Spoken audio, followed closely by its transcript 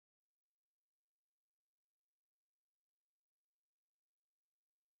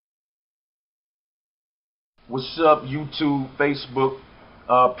What's up, YouTube, Facebook?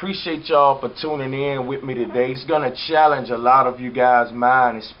 Appreciate y'all for tuning in with me today. It's going to challenge a lot of you guys'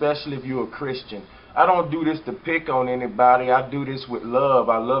 mind, especially if you're a Christian. I don't do this to pick on anybody. I do this with love.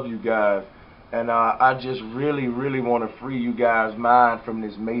 I love you guys. And I just really want to free you guys' mind from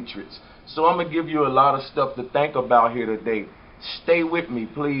this matrix. So I'm going to give you a lot of stuff to think about here today. Stay with me,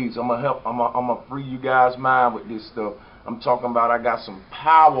 please. I'm going to free you guys' mind with this stuff. I'm talking about I got some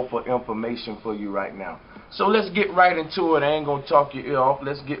powerful information for you right now. So let's get right into it. I ain't going to talk your ear off.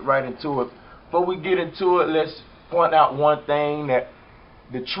 Let's get right into it. Before we get into it, let's point out one thing, that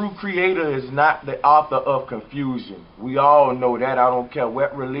the true creator is not the author of confusion. We all know that. I don't care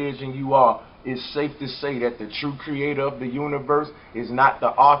what religion you are. It's safe to say that the true creator of the universe is not the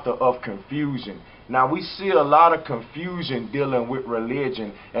author of confusion. Now, we see a lot of confusion dealing with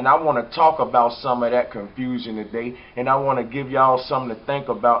religion, and I want to talk about some of that confusion today, and I want to give y'all something to think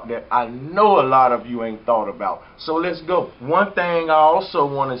about that I know a lot of you ain't thought about. So let's go. One thing I also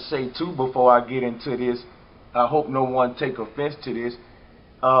want to say too before I get into this, I hope no one take offense to this,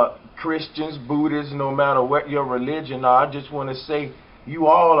 Christians, Buddhists, no matter what your religion are, I just want to say you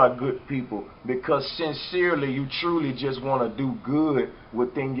all are good people, because sincerely you truly just want to do good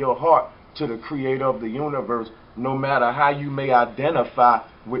within your heart to the creator of the universe, no matter how you may identify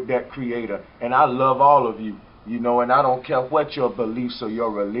with that creator. And I love all of you, and I don't care what your beliefs or your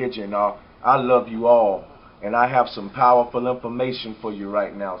religion are. I love you all, and I have some powerful information for you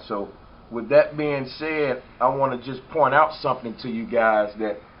right now. So with that being said, I want to just point out something to you guys,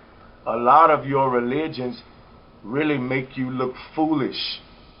 that a lot of your religions really make you look foolish,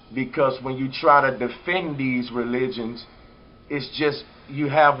 because when you try to defend these religions, it's just you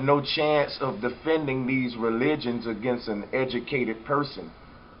have no chance of defending these religions against an educated person.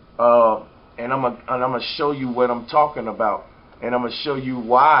 And I'm gonna show you what I'm talking about, and I'm gonna show you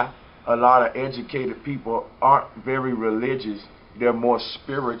why a lot of educated people aren't very religious. They're more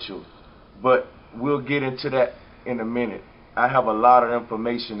spiritual. But we'll get into that in a minute. I have a lot of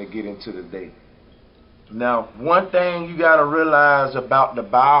information to get into today. Now, one thing you got to realize about the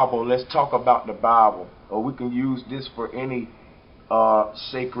Bible, let's talk about the Bible, or we can use this for any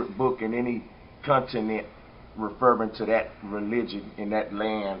sacred book in any continent referring to that religion in that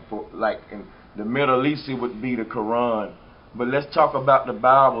land. For, like in the Middle East, it would be the Quran. But let's talk about the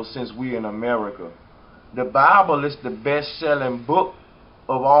Bible since we're in America. The Bible is the best-selling book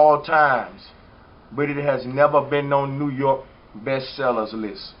of all times, but it has never been on New York bestsellers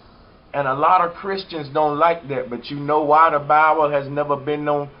list. And a lot of Christians don't like that, but you know why the Bible has never been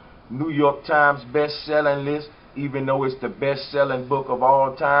on New York Times best-selling list, even though it's the best-selling book of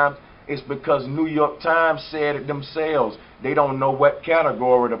all time? It's because New York Times said it themselves. They don't know what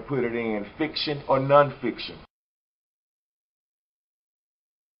category to put it in, fiction or non-fiction.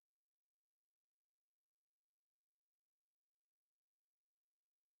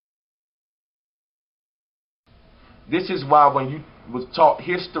 This is why when you was taught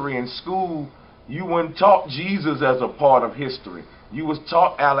history in school, you weren't taught Jesus as a part of history. You was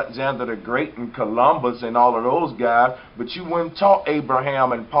taught Alexander the Great and Columbus and all of those guys, but you weren't taught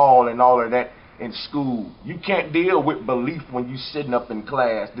Abraham and Paul and all of that in school. You can't deal with belief when you sitting up in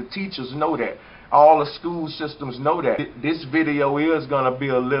class. The teachers know that. All the school systems know that. This video is going to be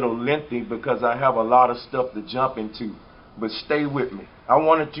a little lengthy because I have a lot of stuff to jump into, but stay with me. I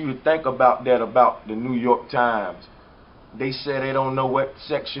wanted you to think about that, about the New York Times. They say they don't know what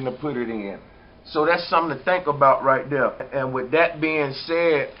section to put it in. So that's something to think about right there. And with that being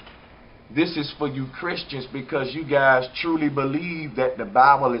said, this is for you Christians, because you guys truly believe that the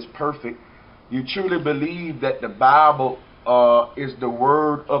Bible is perfect. You truly believe that the Bible is the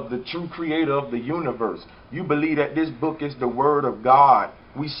word of the true creator of the universe. You believe that this book is the word of God.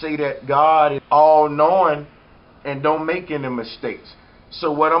 We say that God is all-knowing and don't make any mistakes.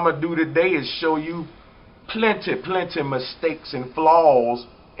 So what I'm going to do today is show you plenty mistakes and flaws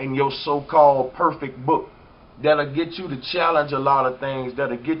in your so-called perfect book that'll get you to challenge a lot of things,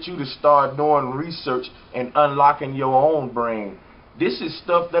 that'll get you to start doing research and unlocking your own brain. This is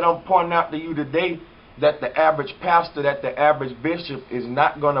stuff that I'm pointing out to you today that the average pastor, that the average bishop is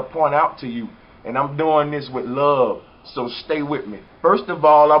not going to point out to you. And I'm doing this with love, so stay with me. First of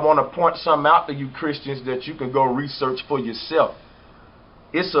all, I want to point something out to you Christians that you can go research for yourself.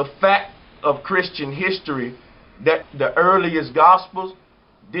 It's a fact of Christian history that the earliest Gospels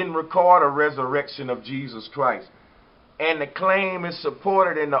didn't record a resurrection of Jesus Christ. And the claim is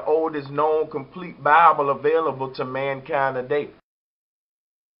supported in the oldest known complete Bible available to mankind today.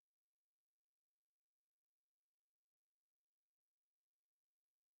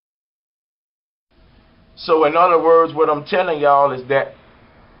 So in other words, what I'm telling y'all is that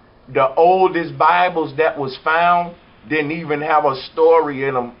The oldest Bibles that was found didn't even have a story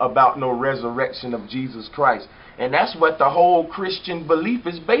in them about no resurrection of Jesus Christ. And that's what the whole Christian belief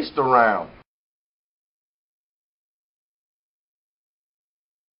is based around.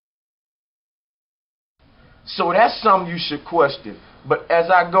 So that's something you should question. But as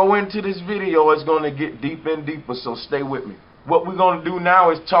I go into this video, it's going to get deeper and deeper, so stay with me. What we're going to do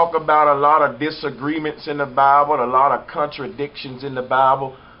now is talk about a lot of disagreements in the Bible, a lot of contradictions in the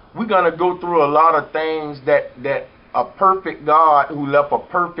Bible. We're going to go through a lot of things that a perfect God who left a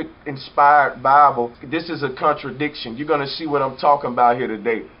perfect inspired Bible, this is a contradiction. You're going to see what I'm talking about here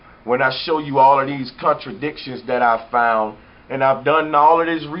today when I show you all of these contradictions that I found. And I've done all of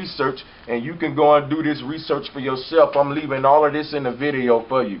this research, and you can go and do this research for yourself. I'm leaving all of this in the video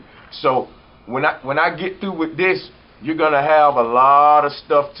for you. So when I get through with this, you're going to have a lot of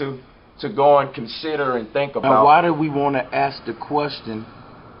stuff to go and consider and think about. Now, why do we want to ask the question,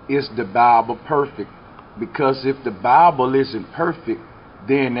 is the Bible perfect? Because if the Bible isn't perfect,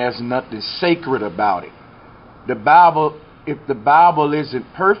 then there's nothing sacred about it. If the Bible isn't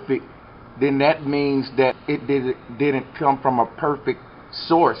perfect, then that means that it didn't come from a perfect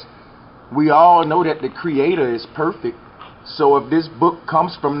source. We all know that the Creator is perfect. So if this book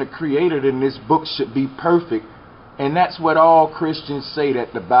comes from the Creator, then this book should be perfect. And that's what all Christians say,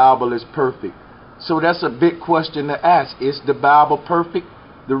 that the Bible is perfect. So that's a big question to ask. Is the Bible perfect?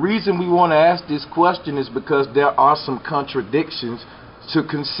 The reason we want to ask this question is because there are some contradictions to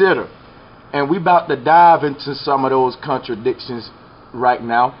consider. And we're about to dive into some of those contradictions right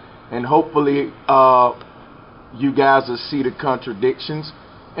now. And hopefully you guys will see the contradictions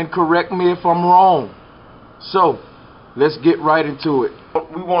and correct me if I'm wrong. So let's get right into it.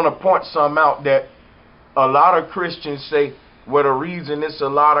 We want to point some out that a lot of Christians say, well, the reason it's a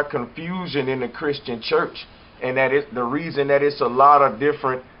lot of confusion in the Christian church, and that it's the reason that it's a lot of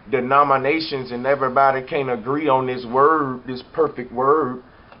different denominations and everybody can't agree on this word, this perfect word,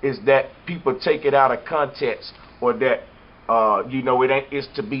 is that people take it out of context, or that it's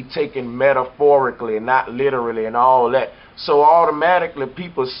to be taken metaphorically and not literally and all that. So automatically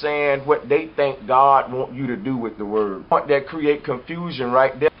people saying what they think God wants you to do with the word. That create confusion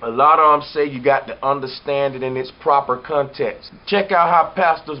right there. A lot of them say you got to understand it in its proper context. Check out how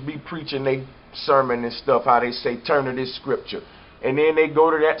pastors be preaching their sermon and stuff, how they say turn to this scripture. And then they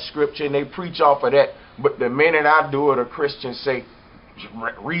go to that scripture and they preach off of that. But the minute I do it, a Christian say,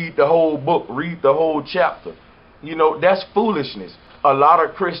 read the whole book, read the whole chapter. You know, that's foolishness. A lot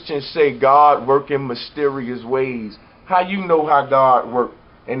of Christians say God works in mysterious ways. How you know how God works?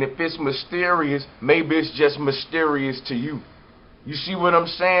 And if it's mysterious, maybe it's just mysterious to you. You see what I'm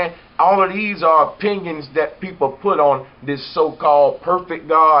saying? All of these are opinions that people put on this so-called perfect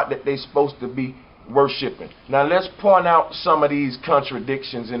God that they're supposed to be worshiping. Now let's point out some of these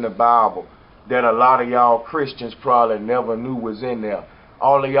contradictions in the Bible that a lot of y'all Christians probably never knew was in there.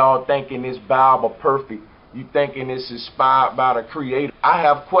 All of y'all thinking this Bible perfect. You thinking it's inspired by the Creator. I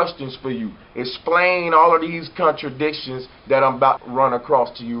have questions for you. Explain all of these contradictions that I'm about to run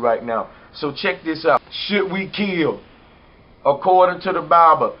across to you right now. So check this out. Should we kill? According to the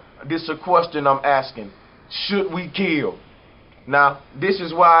Bible, this is a question I'm asking. Should we kill? Now, this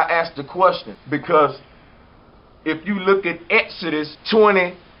is why I asked the question. Because if you look at Exodus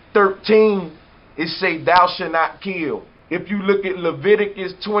 20:13, it say thou shalt not kill. If you look at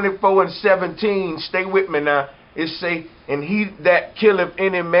Leviticus 24:17, stay with me now, it say, and he that killeth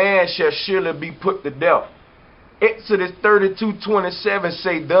any man shall surely be put to death. Exodus 32:27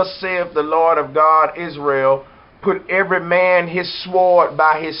 say, thus saith the Lord of God Israel, put every man his sword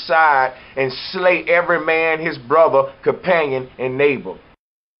by his side, and slay every man his brother, companion, and neighbor.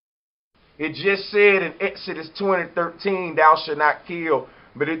 It just said in Exodus 20:13, thou shalt not kill.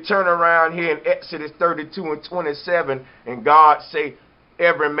 But it turned around here in Exodus 32:27, and God say,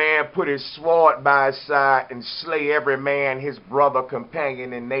 every man put his sword by his side and slay every man his brother,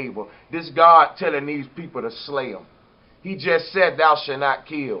 companion, and neighbor. This God telling these people to slay them. He just said, thou shalt not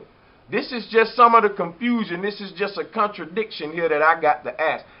kill. This is just some of the confusion. This is just a contradiction here that I got to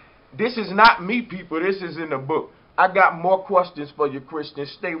ask. This is not me, people. This is in the book. I got more questions for you,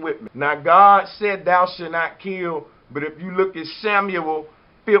 Christians. Stay with me. Now, God said, thou shalt not kill. But if you look at Samuel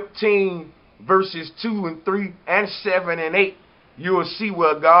 15 verses 2 and 3 and 7 and 8, you will see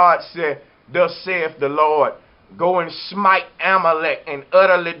where God said, thus saith the Lord, go and smite Amalek and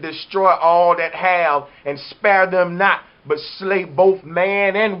utterly destroy all that have, and spare them not, but slay both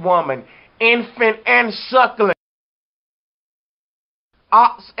man and woman, infant and suckling,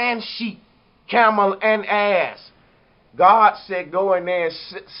 ox and sheep, camel and ass, God said, go in there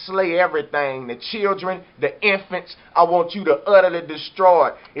and slay everything. The children, the infants, I want you to utterly destroy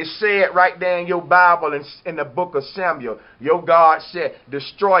it. It said right there in your Bible in the book of Samuel. Your God said,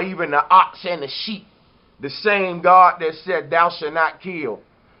 destroy even the ox and the sheep. The same God that said, thou shalt not kill.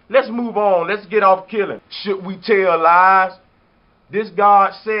 Let's move on. Let's get off killing. Should we tell lies? This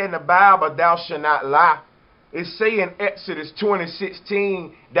God said in the Bible, thou shalt not lie. It say in Exodus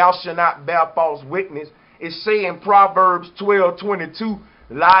 20:16, thou shalt not bear false witness. It say in Proverbs 12:22,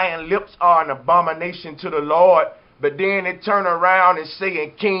 lying lips are an abomination to the Lord. But then it turn around and say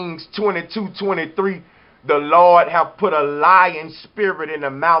in Kings 22:23, the Lord have put a lying spirit in the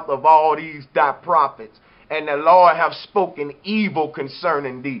mouth of all these thy prophets, and the Lord have spoken evil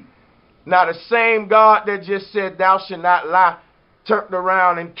concerning thee. Now the same God that just said thou shalt not lie turned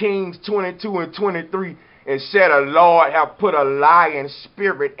around in Kings 22:23 and said, the Lord have put a lying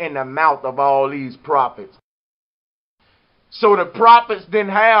spirit in the mouth of all these prophets. So the prophets didn't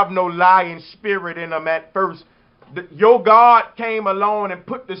have no lying spirit in them at first. Your God came along and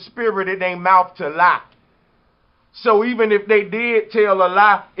put the spirit in their mouth to lie. So even if they did tell a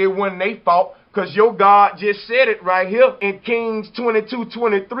lie, it wasn't their fault, because your God just said it right here in Kings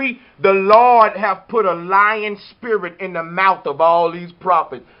 22:23. The Lord have put a lying spirit in the mouth of all these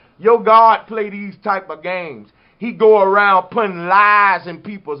prophets. Your God play these type of games. He go around putting lies in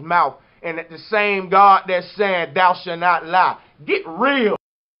people's mouth. And at the same God that's saying, thou shalt not lie. Get real.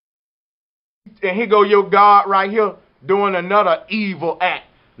 And here go your God right here doing another evil act.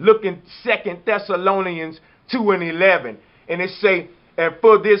 Look in 2 Thessalonians 2:11. And it say, and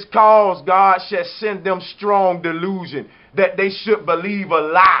for this cause God shall send them strong delusion, that they should believe a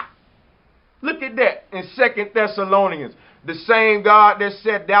lie. Look at that in 2 Thessalonians. The same God that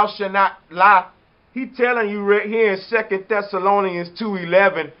said, thou shalt not lie. He telling you right here in 2 Thessalonians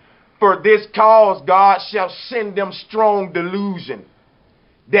 2:11, for this cause God shall send them strong delusion,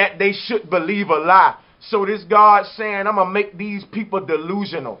 that they should believe a lie. So this God saying, I'm going to make these people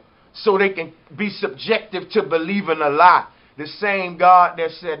delusional so they can be subjective to believing a lie. The same God that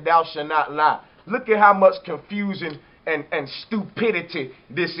said, thou shalt not lie. Look at how much confusion and stupidity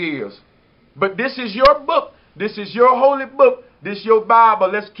this is. But this is your book. This is your holy book. This is your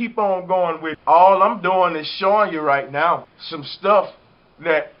Bible. Let's keep on going with it. All I'm doing is showing you right now some stuff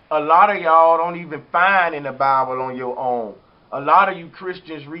that a lot of y'all don't even find in the Bible on your own. A lot of you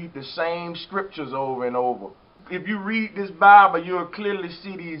Christians read the same scriptures over and over. If you read this Bible, you'll clearly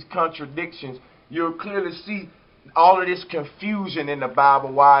see these contradictions. You'll clearly see all of this confusion in the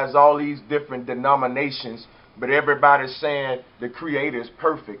Bible. Why is all these different denominations, but everybody's saying the Creator is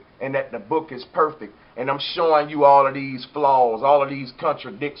perfect and that the book is perfect. And I'm showing you all of these flaws, all of these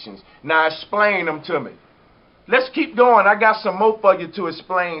contradictions. Now explain them to me. Let's keep going. I got some more for you to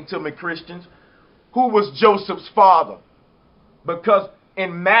explain to me, Christians. Who was Joseph's father? Because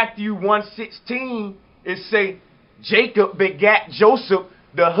in Matthew 1:16, it say, Jacob begat Joseph,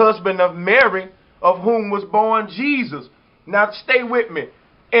 the husband of Mary, of whom was born Jesus. Now stay with me.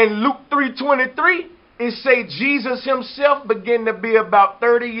 In Luke 3:23, it say Jesus himself began to be about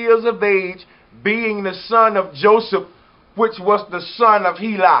 30 years of age, being the son of Joseph, which was the son of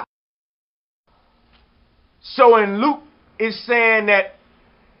Heli. So in Luke, it's saying that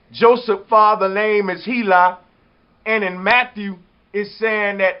Joseph's father's name is Heli, and in Matthew, it's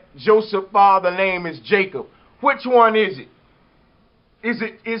saying that Joseph's father's name is Jacob. Which one is it? Is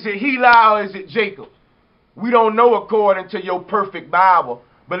it Heli or is it Jacob? We don't know according to your perfect Bible,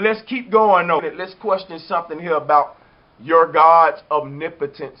 but let's keep going though. Let's question something here about your God's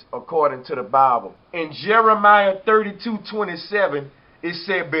omnipotence according to the Bible. In Jeremiah 32:27, it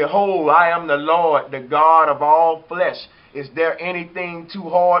said, behold, I am the Lord, the God of all flesh. Is there anything too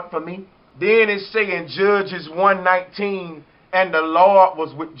hard for me? Then it say in Judges 1:19, and the Lord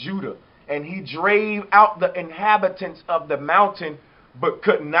was with Judah, and he drave out the inhabitants of the mountain, but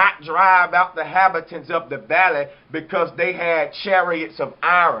could not drive out the inhabitants of the valley, because they had chariots of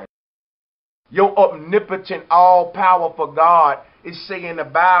iron. Your omnipotent, all-powerful God is saying in the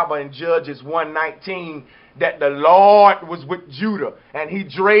Bible in Judges 1:19 that the Lord was with Judah, and he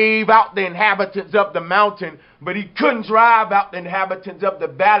drave out the inhabitants of the mountain, but he couldn't drive out the inhabitants of the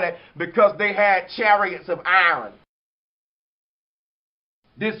valley because they had chariots of iron.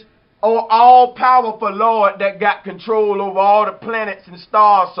 This all-powerful Lord that got control over all the planets and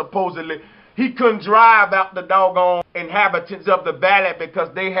stars, supposedly, he couldn't drive out the doggone inhabitants of the valley because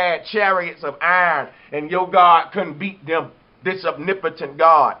they had chariots of iron, and your God couldn't beat them, this omnipotent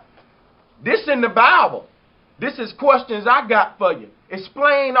God. This in the Bible. This is questions I got for you.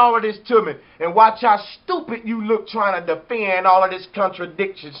 Explain all of this to me, and watch how stupid you look trying to defend all of this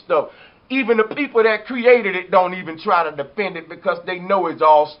contradiction stuff. Even the people that created it don't even try to defend it because they know it's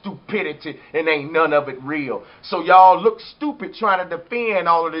all stupidity and ain't none of it real. So y'all look stupid trying to defend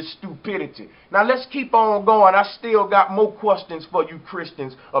all of this stupidity. Now let's keep on going. I still got more questions for you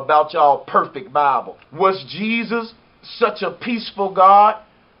Christians about y'all perfect Bible. Was Jesus such a peaceful God?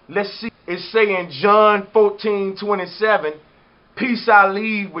 Let's see. It say in John 14:27, peace I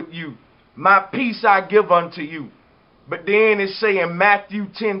leave with you. My peace I give unto you. But then it say in Matthew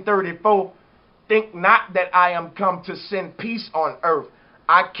 10:34, think not that I am come to send peace on earth.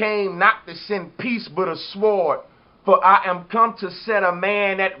 I came not to send peace but a sword. For I am come to set a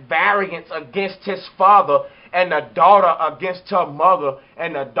man at variance against his father, and a daughter against her mother,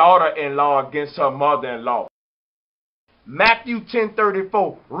 and a daughter-in-law against her mother-in-law. Matthew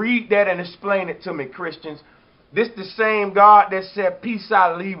 10:34. Read that and explain it to me, Christians. This the same God that said, peace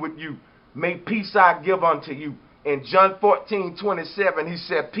I leave with you. May peace I give unto you. In John 14:27, he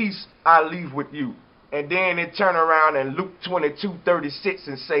said, peace I leave with you. And then it turn around in Luke 22:36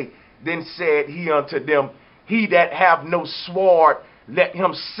 and say, then said he unto them, he that have no sword, let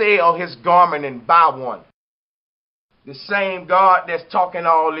him sell his garment and buy one. The same God that's talking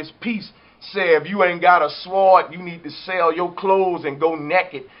all this peace say if you ain't got a sword, you need to sell your clothes and go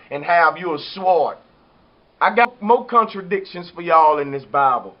naked and have you a sword. I got more contradictions for y'all in this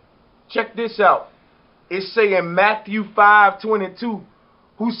Bible. Check this out. It say in Matthew 5:22,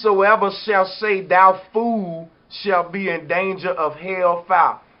 whosoever shall say thou fool shall be in danger of hell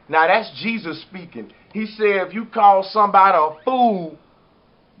fire. Now that's Jesus speaking. He said if you call somebody a fool,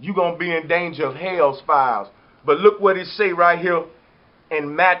 you're going to be in danger of hell's fires. But look what it say right here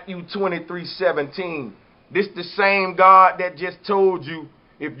in Matthew 23:17. This the same God that just told you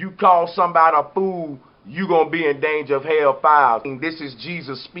if you call somebody a fool, you're going to be in danger of hell fires. And this is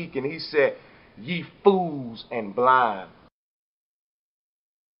Jesus speaking. He said, ye fools and blind.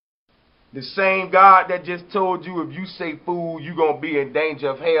 The same God that just told you if you say fool, you're going to be in danger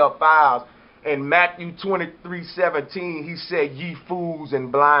of hell fires. In Matthew 23:17, he said, ye fools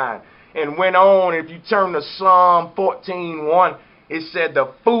and blind. And went on, if you turn to Psalm 14:1, it said,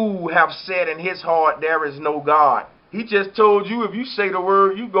 the fool have said in his heart, there is no God. He just told you if you say the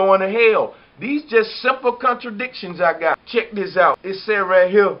word, you going to hell. These just simple contradictions I got. Check this out. It said right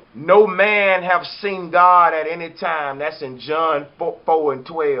here, no man have seen God at any time. That's in John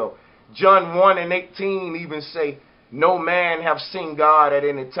 4:12. John 1:18 even say, no man have seen God at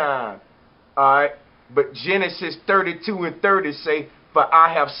any time. Alright. But Genesis 32:30 say, for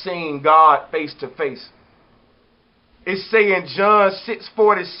I have seen God face to face. It say in John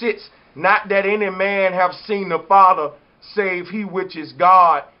 6:46, not that any man have seen the Father, save he which is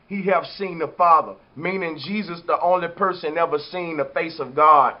God. He have seen the Father, meaning Jesus the only person ever seen the face of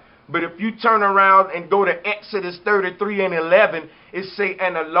God. But if you turn around and go to Exodus 33:11, it say,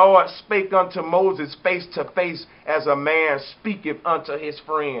 and the Lord spake unto Moses face to face as a man speaketh unto his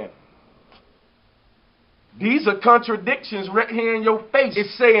friend. These are contradictions right here in your face. It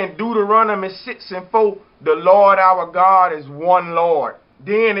say in Deuteronomy 6:4, the Lord our God is one Lord.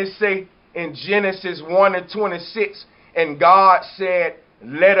 Then it say in Genesis 1:26, and God said,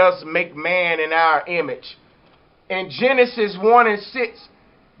 let us make man in our image. In Genesis 1:6,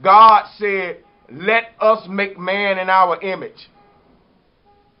 God said, let us make man in our image.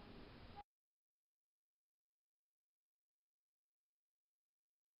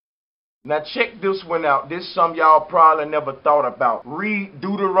 Now check this one out. This is something y'all probably never thought about. Read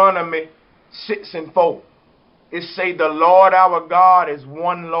Deuteronomy 6:4. It say the Lord our God is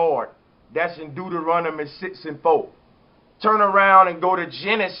one Lord. That's in Deuteronomy 6:4. Turn around and go to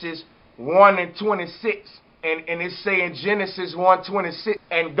Genesis 1:26. And it say in Genesis 1:26,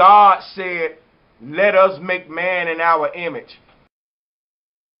 and God said, let us make man in our image.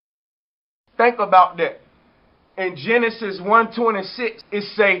 Think about that. In Genesis 1:26, it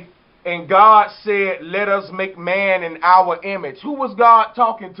say, and God said, let us make man in our image. Who was God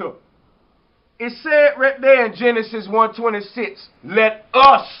talking to? It said right there in Genesis 1:26, let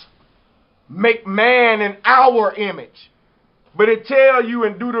us make man in our image. But it tell you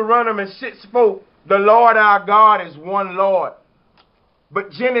in Deuteronomy 6:4, the Lord our God is one Lord.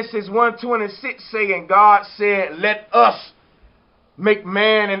 But Genesis 1:26 saying God said, let us make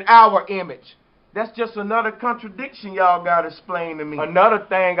man in our image. That's just another contradiction y'all got to explain to me. Another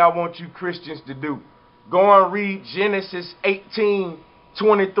thing I want you Christians to do, go and read Genesis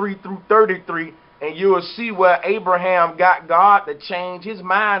 18:23-33, and you'll see where Abraham got God to change his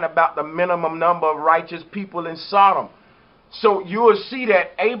mind about the minimum number of righteous people in Sodom. So you'll see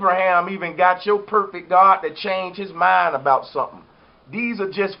that Abraham even got your perfect God to change his mind about something. These are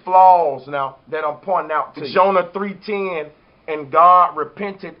just flaws now that I'm pointing out to you. Jonah 3:10 And God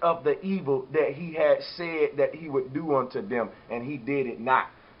repented of the evil that he had said that he would do unto them, and he did it not.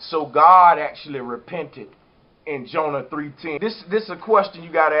 So God actually repented in Jonah 3:10. This is a question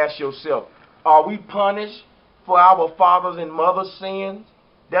you got to ask yourself. Are we punished for our fathers and mothers' sins?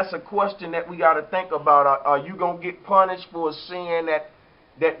 That's a question that we got to think about. Are you going to get punished for a sin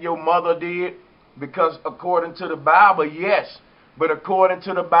that your mother did? Because according to the Bible, yes. But according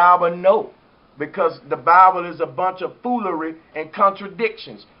to the Bible, no. Because the Bible is a bunch of foolery and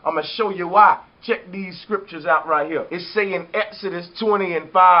contradictions. I'm going to show you why. Check these scriptures out right here. It say in Exodus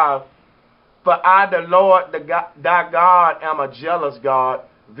 20:5, "For I, the Lord, thy God, am a jealous God,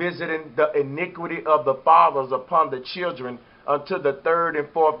 visiting the iniquity of the fathers upon the children unto the third and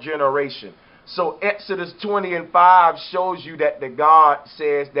fourth generation." So Exodus 20:5 shows you that the God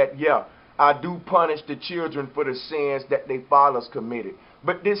says that, yeah, I do punish the children for the sins that their fathers committed.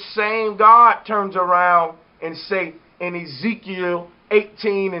 But this same God turns around and say in Ezekiel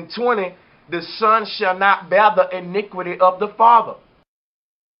 18:20, "The son shall not bear the iniquity of the father."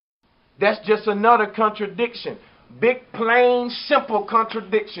 That's just another contradiction. Big, plain, simple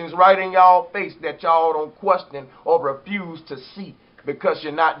contradictions right in y'all face that y'all don't question or refuse to see because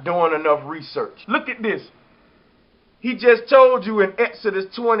you're not doing enough research. Look at this. He just told you in Exodus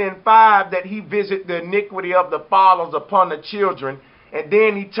 20:5 that he visit the iniquity of the fathers upon the children. And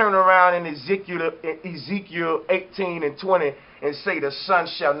then he turned around in Ezekiel 18:20 and say the son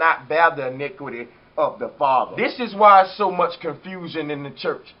shall not bear the iniquity of the father. This is why so much confusion in the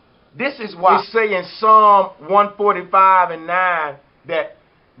church. This is why it say in Psalm 145:9 that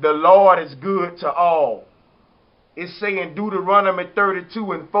the Lord is good to all. It say in Deuteronomy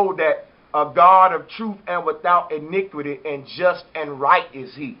 32:4 that a God of truth and without iniquity, and just and right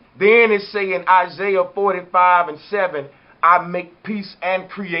is he. Then it say in Isaiah 45:7, "I make peace and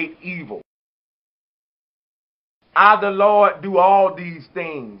create evil. I, the Lord, do all these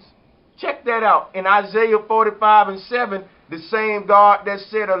things." Check that out. In Isaiah 45:7, the same God that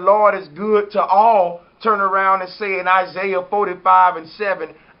said the Lord is good to all, turn around and say in Isaiah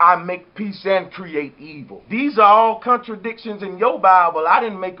 45:7, "I make peace and create evil." These are all contradictions in your Bible. I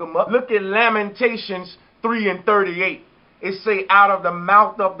didn't make them up. Look at Lamentations 3:38. It say, "Out of the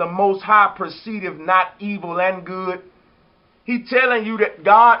mouth of the Most High proceedeth not evil and good." He telling you that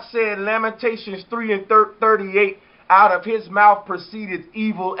God said, Lamentations 3:38, out of his mouth proceeded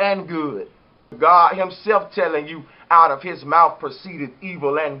evil and good. God himself telling you out of his mouth proceeded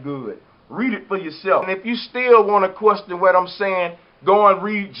evil and good. Read it for yourself. And if you still want to question what I'm saying, go and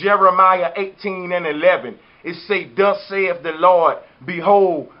read Jeremiah 18:11. It say, "Thus saith the Lord,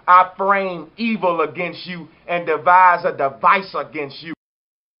 behold, I frame evil against you and devise a device against you."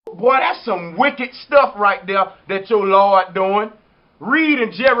 Boy, that's some wicked stuff right there that your Lord doing. Read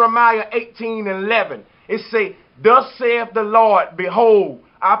in Jeremiah 18:11. It say, "Thus saith the Lord, behold,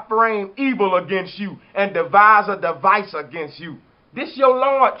 I frame evil against you and devise a device against you." This your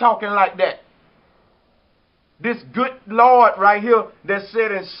Lord talking like that. This good Lord right here that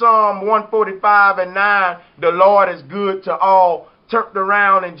said in Psalm 145:9, the Lord is good to all, turned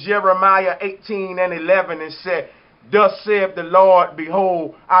around in Jeremiah 18:11 and said, "Thus saith the Lord,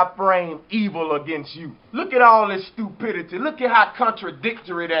 behold, I frame evil against you." Look at all this stupidity. Look at how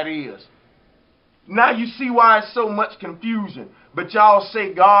contradictory that is. Now you see why it's so much confusion. But y'all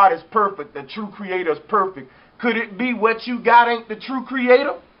say God is perfect, the true creator is perfect. Could it be what you got ain't the true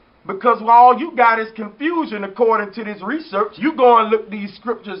creator? Because all you got is confusion according to this research. You go and look these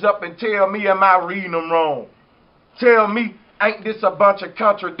scriptures up and tell me, am I reading them wrong? Tell me, ain't this a bunch of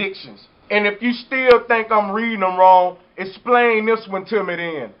contradictions? And if you still think I'm reading them wrong, explain this one to me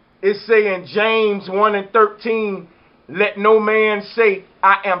then. It say in James 1:13, "Let no man say,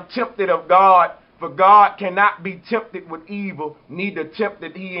 I am tempted of God, for God cannot be tempted with evil, neither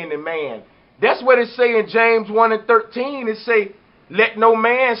tempted he any man." That's what it say in James 1:13. It say, "Let no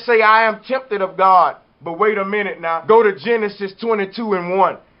man say, I am tempted of God." But wait a minute now. Go to Genesis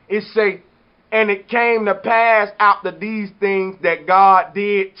 22:1. It say, "And it came to pass after these things that God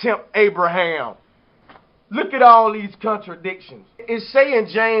did tempt Abraham." Look at all these contradictions. It say in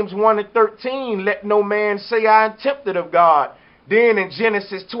James 1:13, "Let no man say, I am tempted of God." Then in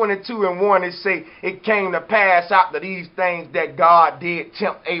Genesis 22:1, it say, "It came to pass after these things that God did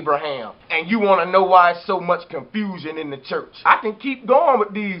tempt Abraham." And you want to know why it's so much confusion in the church. I can keep going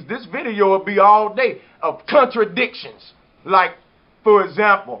with these. This video will be all day of contradictions. Like, for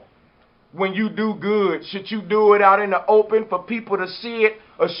example, when you do good, should you do it out in the open for people to see it,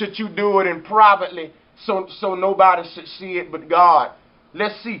 or should you do it in privately so nobody should see it but God?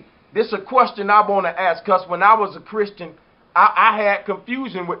 Let's see. This is a question I want to ask, because when I was a Christian, I had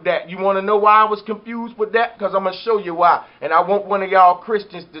confusion with that. You want to know why I was confused with that? Because I'm going to show you why. And I want one of y'all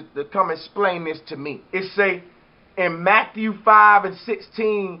Christians to come explain this to me. It say in Matthew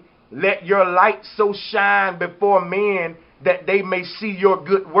 5:16, let your light so shine before men that they may see your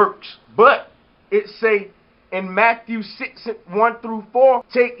good works. But it say in Matthew 6:1-4,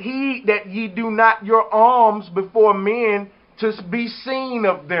 take heed that ye do not your alms before men to be seen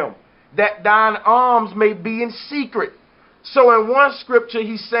of them, that thine alms may be in secret. So in one scripture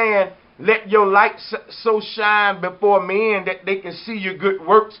he's saying, let your light so shine before men that they can see your good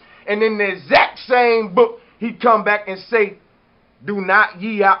works. And in the exact same book, he come back and say, do not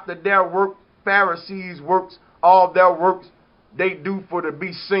ye after their work, Pharisees' works, all their works they do for to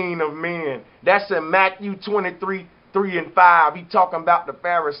be seen of men. That's in Matthew 23:3-5. He talking about the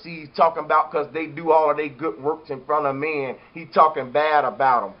Pharisees, talking about because they do all of their good works in front of men. He talking bad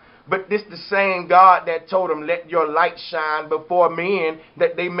about them. But this the same God that told him, let your light shine before men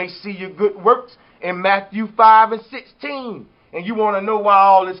that they may see your good works in Matthew 5:16. And you want to know why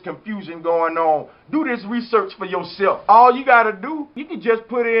all this confusion going on, do this research for yourself. All you got to do, you can just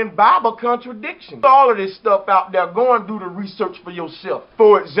put in Bible contradictions. All of this stuff out there, go and do the research for yourself.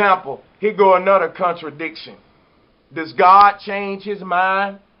 For example, here go another contradiction. Does God change his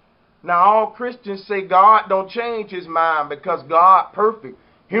mind? Now all Christians say God don't change his mind because God perfect.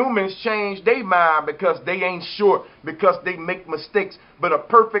 Humans change their mind because they ain't sure, because they make mistakes. But a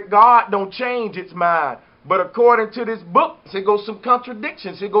perfect God don't change its mind. But according to this book, here goes some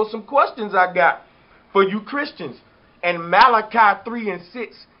contradictions. Here goes some questions I got for you Christians. And Malachi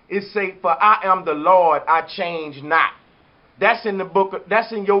 3:6, it say, for I am the Lord, I change not. That's in the book.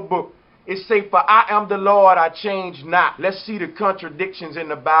 That's in your book. It say, for I am the Lord, I change not. Let's see the contradictions in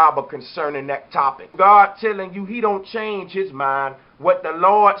the Bible concerning that topic. God telling you he don't change his mind. What the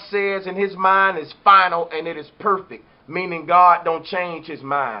Lord says in his mind is final and it is perfect. Meaning God don't change his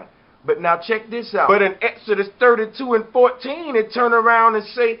mind. But now check this out. But in Exodus 32:14, it turn around and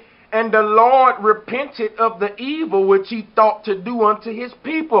say, and the Lord repented of the evil which he thought to do unto his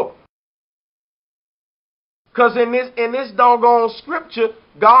people. Because in this doggone scripture,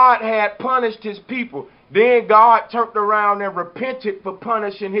 God had punished his people. Then God turned around and repented for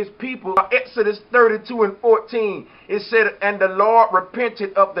punishing his people. Exodus 32:14, it said, and the Lord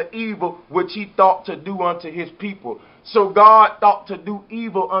repented of the evil which he thought to do unto his people. So God thought to do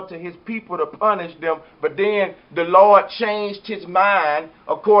evil unto his people to punish them. But then the Lord changed his mind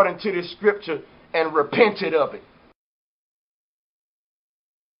according to the scripture and repented of it.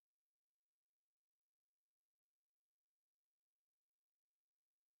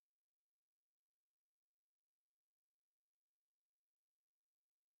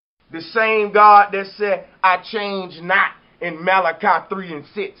 The same God that said, I change not in Malachi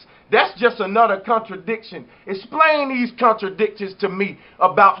 3:6. That's just another contradiction. Explain these contradictions to me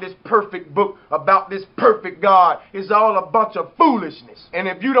about this perfect book, about this perfect God. It's all a bunch of foolishness. And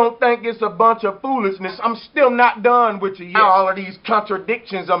if you don't think it's a bunch of foolishness, I'm still not done with you yet. All of these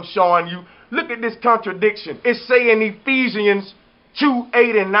contradictions I'm showing you. Look at this contradiction. It's saying in Ephesians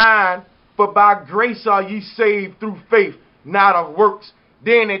 2:8-9, for by grace are ye saved through faith, not of works.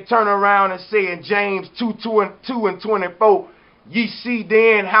 Then they turn around and say in James 2:2-24, ye see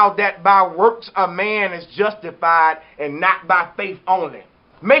then how that by works a man is justified and not by faith only.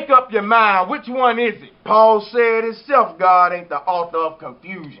 Make up your mind, which one is it? Paul said himself, God ain't the author of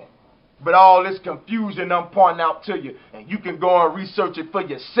confusion. But all this confusion I'm pointing out to you, and you can go and research it for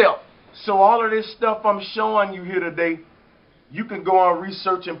yourself. So all of this stuff I'm showing you here today, you can go and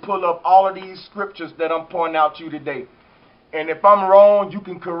research and pull up all of these scriptures that I'm pointing out to you today. And if I'm wrong, you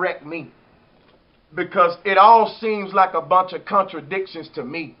can correct me. Because it all seems like a bunch of contradictions to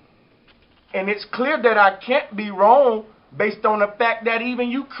me. And it's clear that I can't be wrong based on the fact that even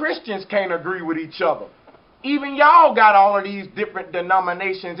you Christians can't agree with each other. Even y'all got all of these different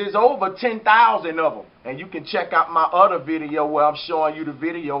denominations. There's over 10,000 of them. And you can check out my other video where I'm showing you the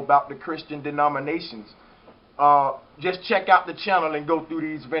video about the Christian denominations. Just check out the channel and go through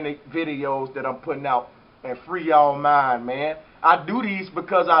these videos that I'm putting out. And free y'all mind, man. I do these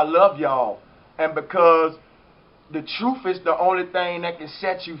because I love y'all. And because the truth is the only thing that can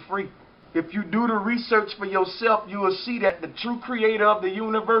set you free. If you do the research for yourself, you will see that the true creator of the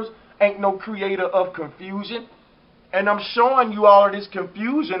universe ain't no creator of confusion. And I'm showing you all of this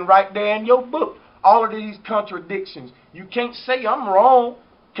confusion right there in your book. All of these contradictions. You can't say I'm wrong.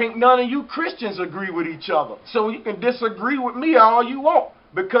 Can't none of you Christians agree with each other. So you can disagree with me all you want.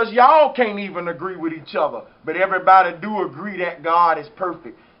 Because y'all can't even agree with each other. But everybody do agree that God is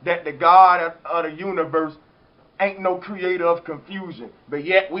perfect. That the God of the universe ain't no creator of confusion. But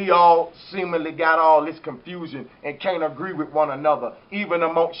yet we all seemingly got all this confusion and can't agree with one another. Even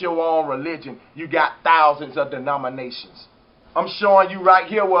amongst your own religion, you got thousands of denominations. I'm showing you right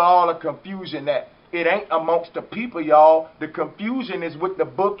here where all the confusion at. It ain't amongst the people, y'all. The confusion is with the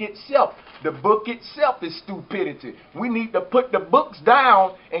book itself. The book itself is stupidity. We need to put the books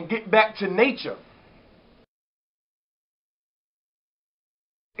down and get back to nature.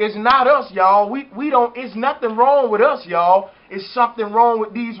 It's not us, y'all. We don't, it's nothing wrong with us, y'all. It's something wrong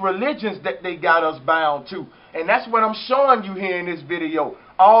with these religions that they got us bound to. And that's what I'm showing you here in this video.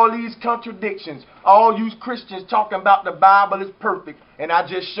 All these contradictions. All you Christians talking about the Bible is perfect. And I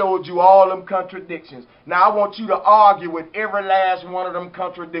just showed you all them contradictions. Now I want you to argue with every last one of them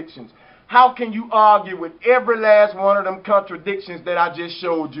contradictions. How can you argue with every last one of them contradictions that I just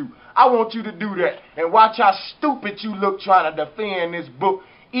showed you? I want you to do that. And watch how stupid you look trying to defend this book.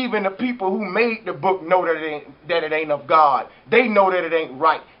 Even the people who made the book know that it ain't of God. They know that it ain't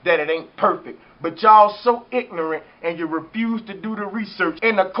right, that it ain't perfect. But y'all so ignorant and you refuse to do the research.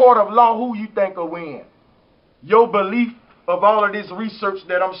 In the court of law, who you think will win? Your belief of all of this research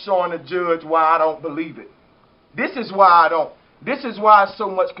that I'm showing the judge why I don't believe it. This is why I don't. This is why it's so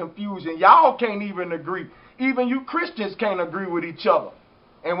much confusion. Y'all can't even agree. Even you Christians can't agree with each other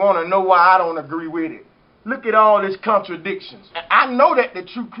and want to know why I don't agree with it. Look at all these contradictions. I know that the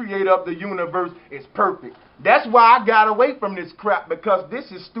true creator of the universe is perfect. That's why I got away from this crap, because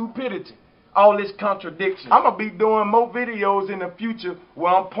this is stupidity. All this contradiction. I'm going to be doing more videos in the future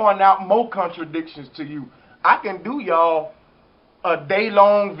where I'm pointing out more contradictions to you. I can do y'all a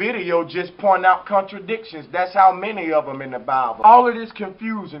day-long video just pointing out contradictions. That's how many of them in the Bible. All of this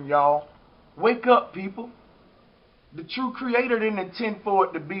confusion, y'all. Wake up, people. The true creator didn't intend for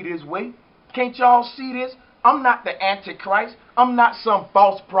it to be this way. Can't y'all see this? I'm not the Antichrist. I'm not some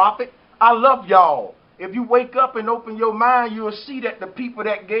false prophet. I love y'all. If you wake up and open your mind, you'll see that the people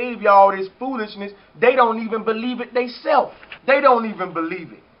that gave y'all this foolishness, they don't even believe it themselves. They don't even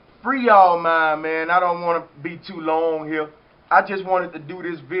believe it. Free y'all mind, man. I don't want to be too long here. I just wanted to do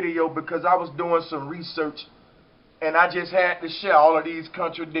this video because I was doing some research and I just had to share all of these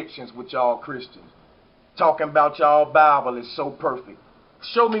contradictions with y'all Christians. Talking about y'all Bible is so perfect.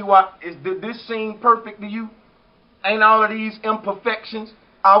 Show me did this seem perfect to you? Ain't all of these imperfections?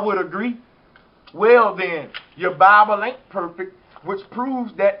 I would agree. Well then, your Bible ain't perfect, which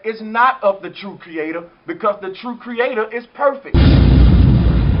proves that it's not of the true creator, because the true creator is perfect.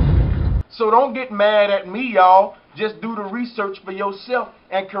 So don't get mad at me, y'all. Just do the research for yourself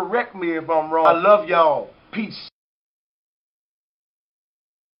and correct me if I'm wrong. I love y'all. Peace.